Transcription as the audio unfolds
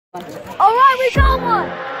Alright, we got one!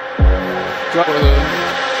 Drop it.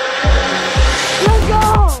 Let's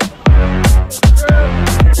go!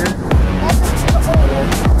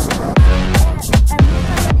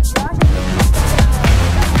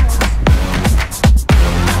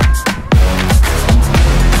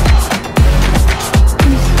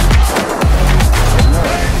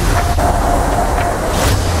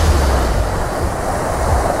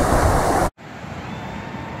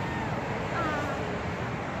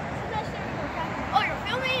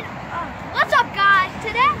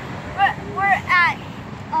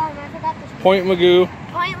 Point Magoo.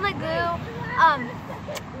 Point Magoo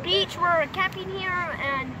beach. We're camping here,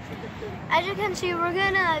 and as you can see, we're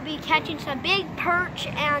gonna be catching some big perch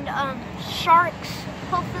and sharks,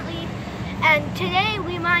 hopefully. And today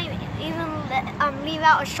we might even leave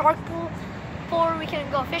out a shark pool before we can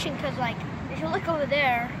go fishing. Cause like, if you look over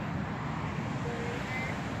there,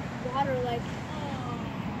 water like.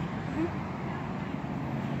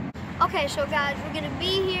 Okay, so guys, we're gonna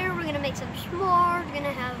be here. We're gonna make some s'mores. We're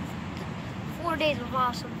gonna have 4 days of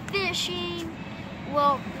awesome fishing.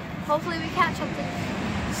 Well, hopefully we catch something.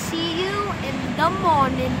 See you in the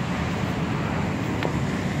morning.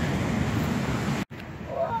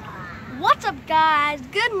 What's up, guys?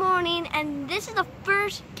 Good morning, and this is the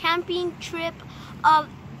first camping trip of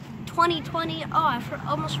 2020. Oh, I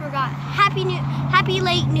almost forgot. Happy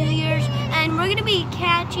late New Year's, and we're gonna be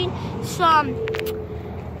catching some.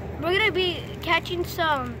 We're gonna be catching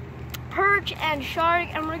some perch and shark,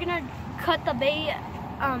 and we're gonna cut the bait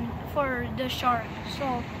for the shark.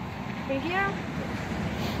 So right here,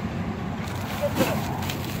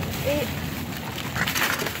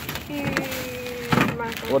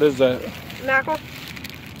 What is that? Mackerel.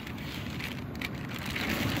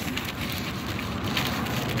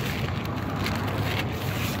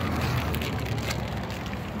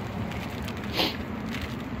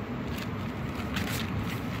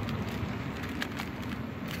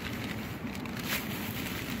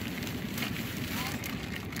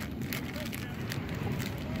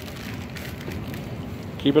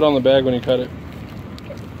 Keep it on the bag when you cut it.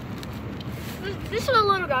 This is a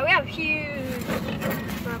little guy. We have huge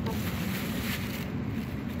mackerel.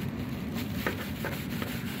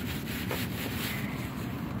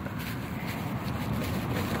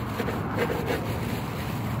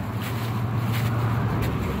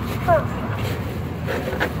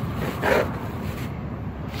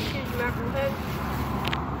 Huge mackerel head.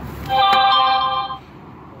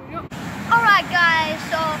 Alright guys,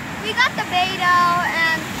 so we got the bait out,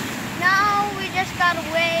 and now we just gotta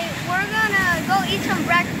wait. We're gonna go eat some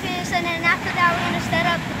breakfast, and then after that we're gonna set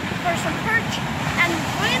up for some perch, and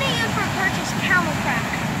we're gonna use for perch is camel crack.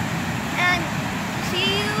 And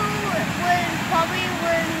see you probably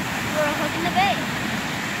when we're hooking the bait.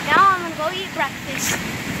 Now I'm gonna go eat breakfast.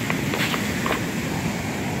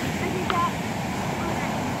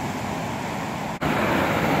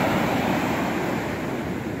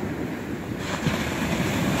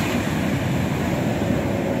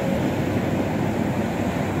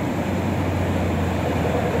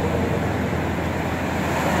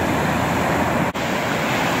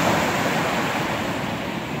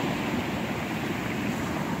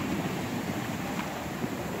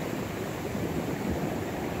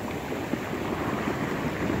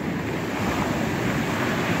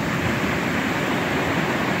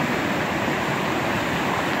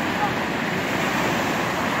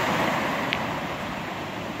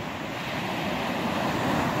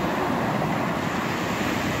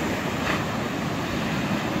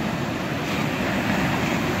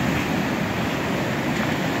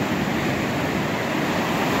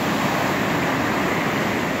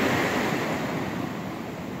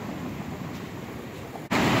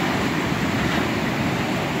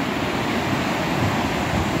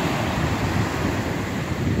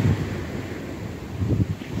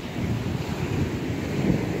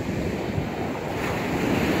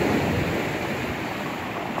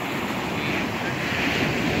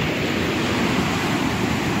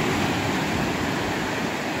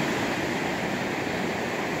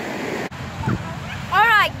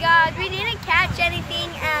 Guys, we didn't catch anything,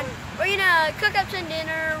 and we're gonna cook up some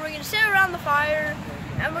dinner. We're gonna sit around the fire,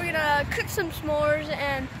 and we're gonna cook some s'mores,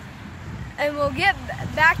 and we'll get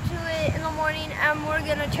back to it in the morning, and we're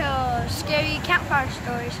gonna tell scary campfire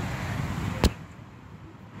stories.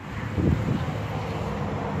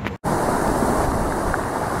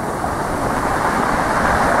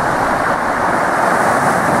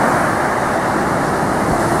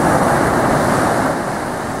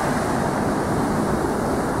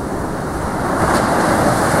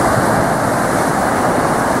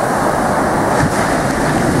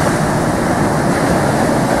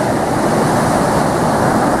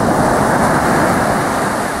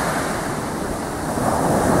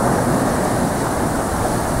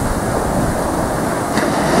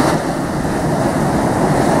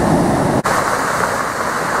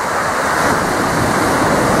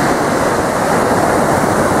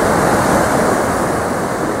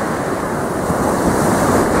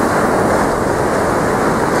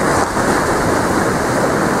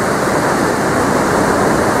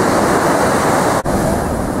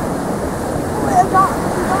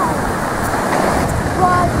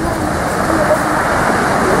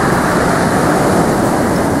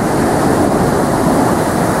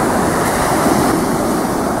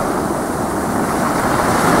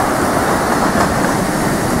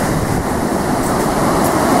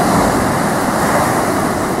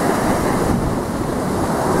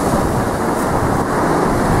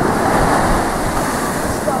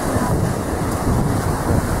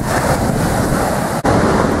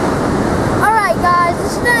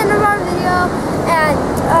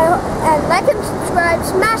 and like and subscribe.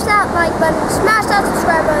 Smash that like button. Smash that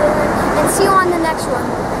subscribe button. And see you on the next one.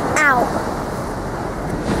 Out.